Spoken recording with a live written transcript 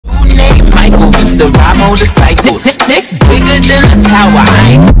used to ride motorcycles. Tick bigger than a tower.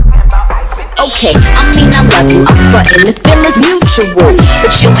 I ain't okay, I mean I love you, I'm frontin', the feeling's mutual,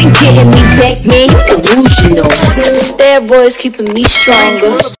 but you ain't getting me back, man, you delusional. The steroids keeping me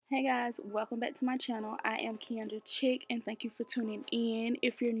stronger. Hey guys, welcome back to my channel. I am KEANDRACHIC and thank you for tuning in.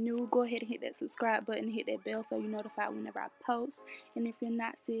 If you're new, go ahead and hit that subscribe button, hit that bell so you're notified whenever I post. And if you're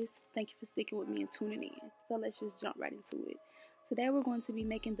not, sis, thank you for sticking with me and tuning in. So let's just jump right into it. Today we're going to be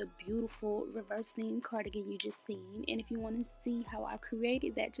making the beautiful reverse seam cardigan you just seen. And if you want to see how I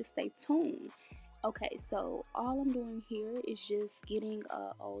created that, just stay tuned. Okay, so all I'm doing here is just getting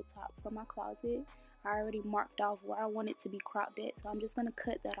an old top from my closet. I already marked off where I want it to be cropped at, so I'm just going to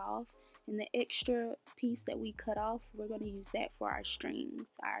cut that off. And the extra piece that we cut off, we're going to use that for our strings,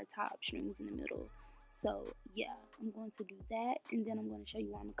 our top strings in the middle. So yeah, I'm going to do that, and then I'm going to show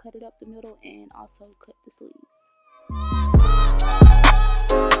you how I'm going to cut it up the middle and also cut the sleeves.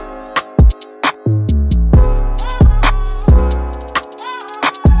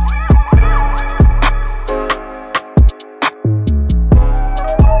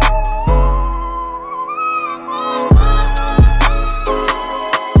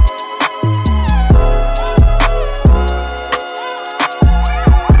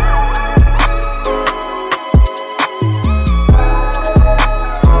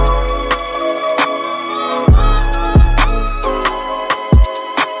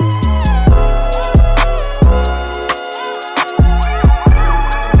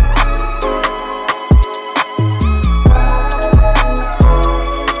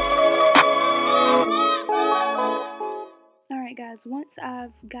 Guys, once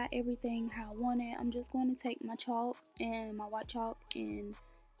I've got everything how I want it, I'm just going to take my chalk and my white chalk and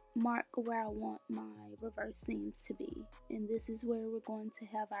mark where I want my reverse seams to be. And this is where we're going to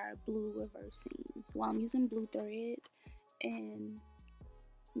have our blue reverse seams. Well, I'm using blue thread, and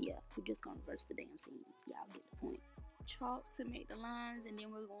yeah, we're just going to reverse the damn seams. Y'all get the point. Chalk to make the lines, and then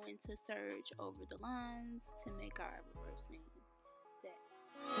we're going to serge over the lines to make our reverse seams.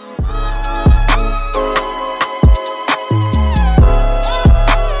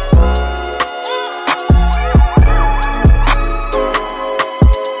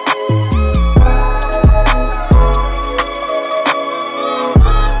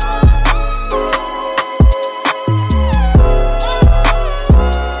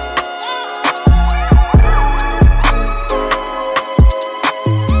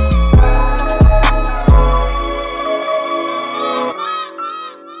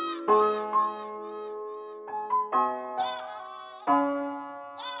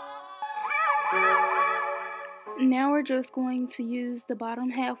 Now we're just going to use the bottom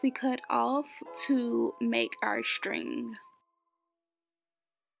half we cut off to make our string.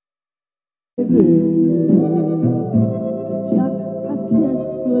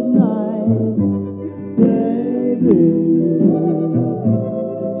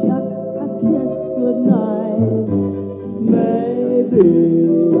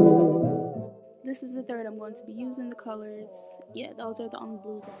 This is the thread I'm going to be using. The colors, yeah, those are the only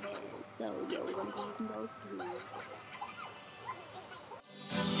blues I added. So yeah, we're going to be using those blues.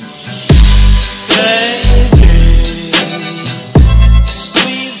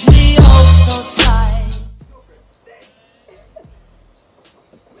 Squeeze me oh so tight.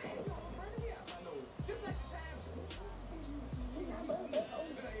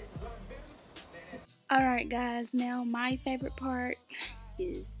 Alright guys, now my favorite part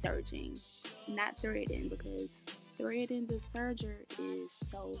is serging, not threading, because threading the serger is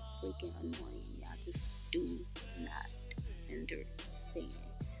so freaking annoying. Y'all just do not understand.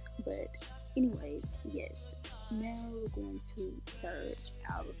 But anyways, yes, now we're going to serge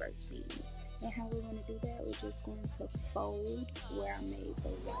our reverse seams. And how we're going to do that, we're just going to fold where I made the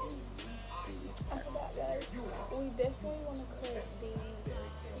white lines. I forgot guys, we definitely want to cut the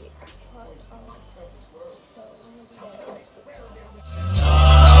part off, so I'm going to do that.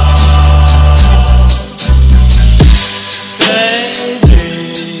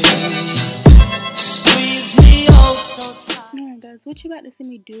 Alright guys, what you about to see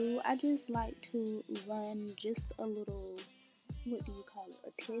me do, I just like to run just a little, what do you call it,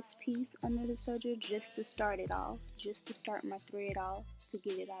 a test piece under the serger just to start it off, just to start my thread off, to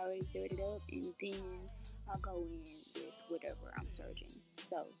get it already threaded up, and then I'll go in with whatever I'm serging.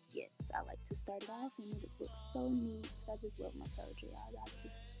 So yes, I like to start it off and it looks so neat. I just love my serger, y'all. I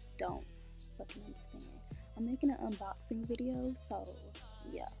just don't fucking understand. I'm making an unboxing video, so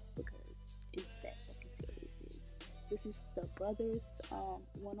yeah, because it's that fucking serious. This is the Brothers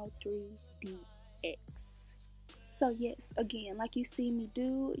 103DX. So yes, again, like you see me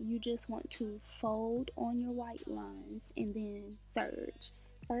do, you just want to fold on your white lines and then serge.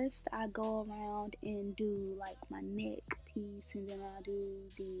 first I go around and do like my neck piece, and then I do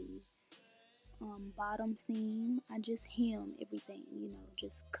the bottom seam. I just hem everything, you know,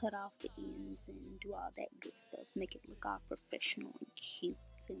 just cut off the ends and do all that good stuff, make it look all professional and cute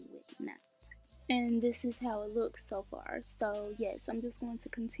and whatnot. And this is how it looks so far. So yes, I'm just going to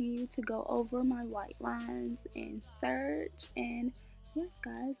continue to go over my white lines and serge, and yes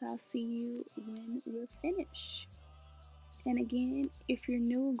guys, I'll see you when we're finished. And again, if you're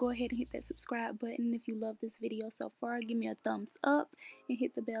new, go ahead and hit that subscribe button. If you love this video so far, give me a thumbs up and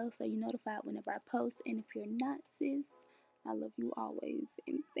hit the bell so you're notified whenever I post. And if you're not, sis, I love you always,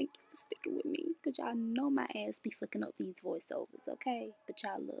 and thank you for sticking with me, because y'all know my ass be flicking up these voiceovers, okay? But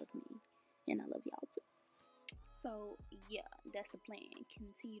y'all love me, and I love y'all too. So yeah, that's the plan.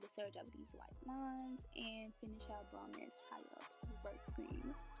 Continue to serge over these white lines and finish our bomb ass tie up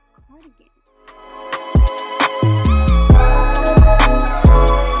reversing cardigan.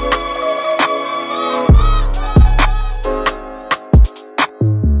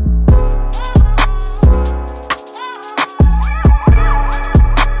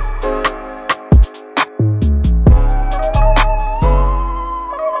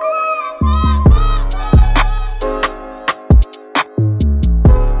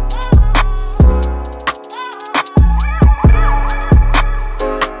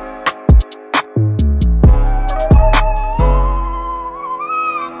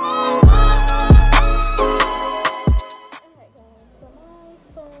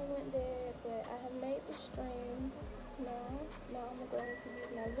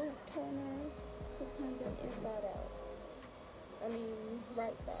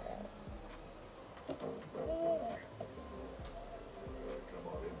 Right side out.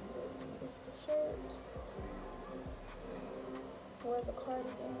 This is the shirt. Wear the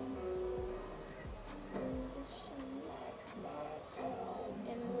cardigan. This is the sheet.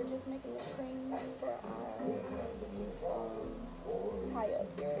 And we're just making the strings for our tie-up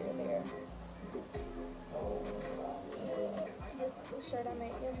area there. This is the shirt I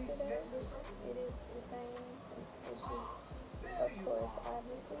made yesterday. It is the same. It's just, of course,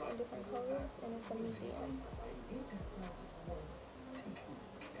 obviously in different colors, and it's a medium.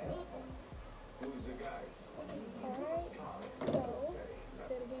 Alright, so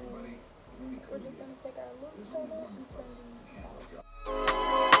then again, we're just going to take our loop turner and turn these out.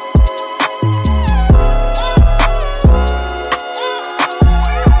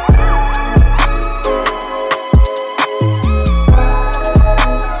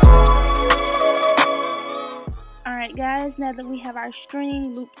 Guys, now that we have our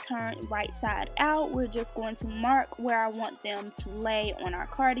string loop turned right side out, we're just going to mark where I want them to lay on our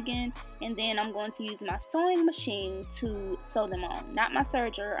cardigan, and then I'm going to use my sewing machine to sew them on. Not my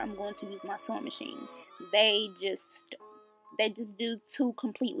serger, I'm going to use my sewing machine. They just do two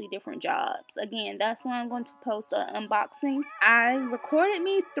completely different jobs. Again, that's why I'm going to post an unboxing. I recorded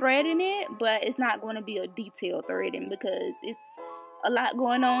me threading it, but it's not going to be a detailed threading because it's a lot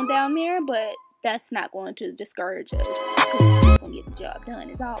going on down there, but that's not going to discourage us because we're still going to get the job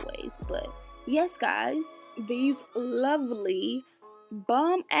done as always. But yes guys, these lovely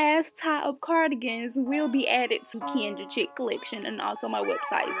bomb ass tie-up cardigans will be added to KEANDRACHIC collection and also my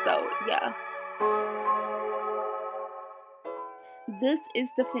website. So yeah, this is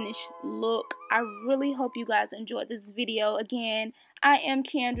the finished look. I really hope you guys enjoyed this video. Again, I am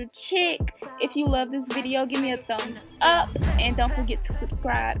KEANDRACHIC. If you love this video, give me a thumbs up, and don't forget to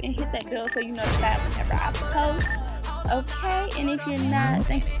subscribe and hit that bell so you know that whenever I post. Okay, and if you're not,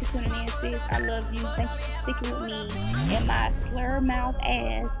 thank you for tuning in, sis. I love you. Thank you for sticking with me and my slur mouth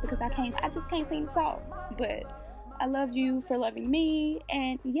ass, because I just can't seem to talk. But I love you for loving me,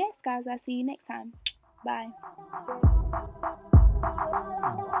 and yes guys, I'll see you next time. Bye.